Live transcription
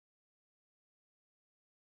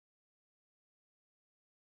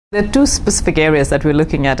There are two specific areas that we're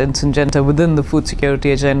looking at in Syngenta within the food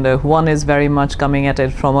security agenda. One is very much coming at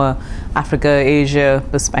it from a Africa, Asia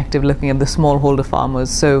perspective, looking at the smallholder farmers.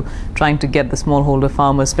 So trying to get the smallholder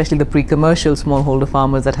farmers, especially the pre-commercial smallholder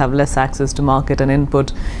farmers that have less access to market and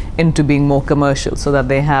input, into being more commercial so that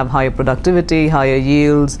they have higher productivity, higher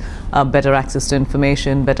yields, better access to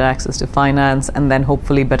information, better access to finance, and then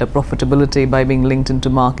hopefully better profitability by being linked into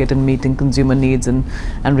market and meeting consumer needs and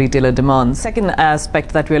retailer demands. Second aspect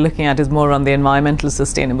that we're looking at is more on the environmental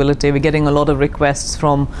sustainability. We're getting a lot of requests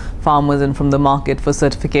from farmers and from the market for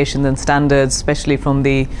certifications and standards, especially from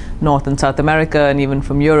the North and South America and even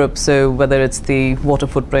from Europe. So whether it's the water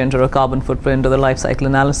footprint or a carbon footprint or the life cycle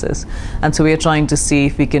analysis. And so we are trying to see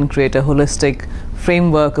if we can create a holistic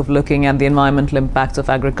framework of looking at the environmental impacts of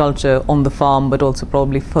agriculture on the farm, but also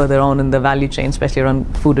probably further on in the value chain, especially around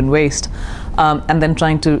food and waste, and then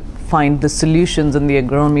trying to find the solutions and the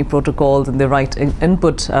agronomy protocols and the right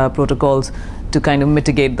input protocols to kind of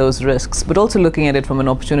mitigate those risks, but also looking at it from an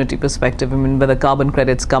opportunity perspective. I mean, whether carbon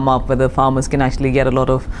credits come up, whether farmers can actually get a lot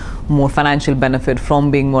of more financial benefit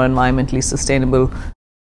from being more environmentally sustainable.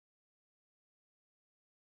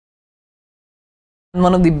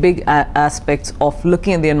 One of the big aspects of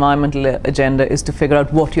looking at the environmental agenda is to figure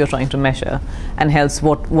out what you're trying to measure and hence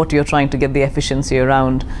what you're trying to get the efficiency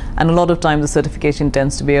around. And a lot of times the certification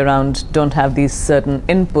tends to be around don't have these certain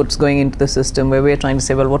inputs going into the system where we're trying to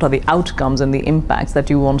say, well, what are the outcomes and the impacts that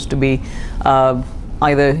you want to be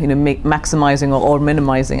either maximizing or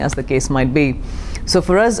minimizing, as the case might be. So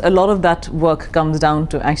for us, a lot of that work comes down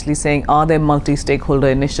to actually saying, are there multi-stakeholder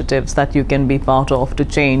initiatives that you can be part of to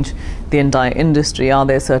change the entire industry? Are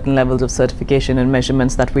there certain levels of certification and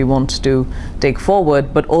measurements that we want to take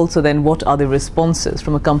forward? But also then what are the responses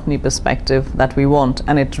from a company perspective that we want?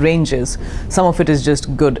 And it ranges. Some of it is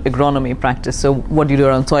just good agronomy practice. So what do you do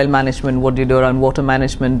around soil management? What do you do around water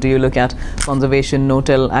management? Do you look at conservation,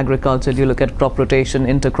 no-till agriculture? Do you look at crop rotation,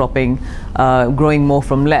 intercropping, growing more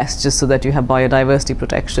from less, just so that you have biodiversity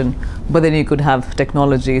protection? But then you could have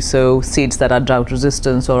technology, so seeds that are drought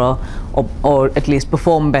resistant or at least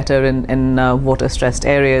perform better in water stressed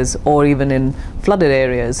areas or even in flooded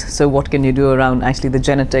areas. So what can you do around actually the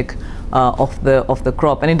genetic of the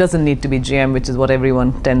crop? And it doesn't need to be GM, which is what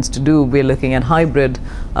everyone tends to do. We're looking at hybrid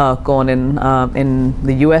corn in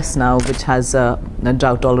the US now, which has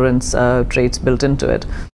drought tolerance traits built into it.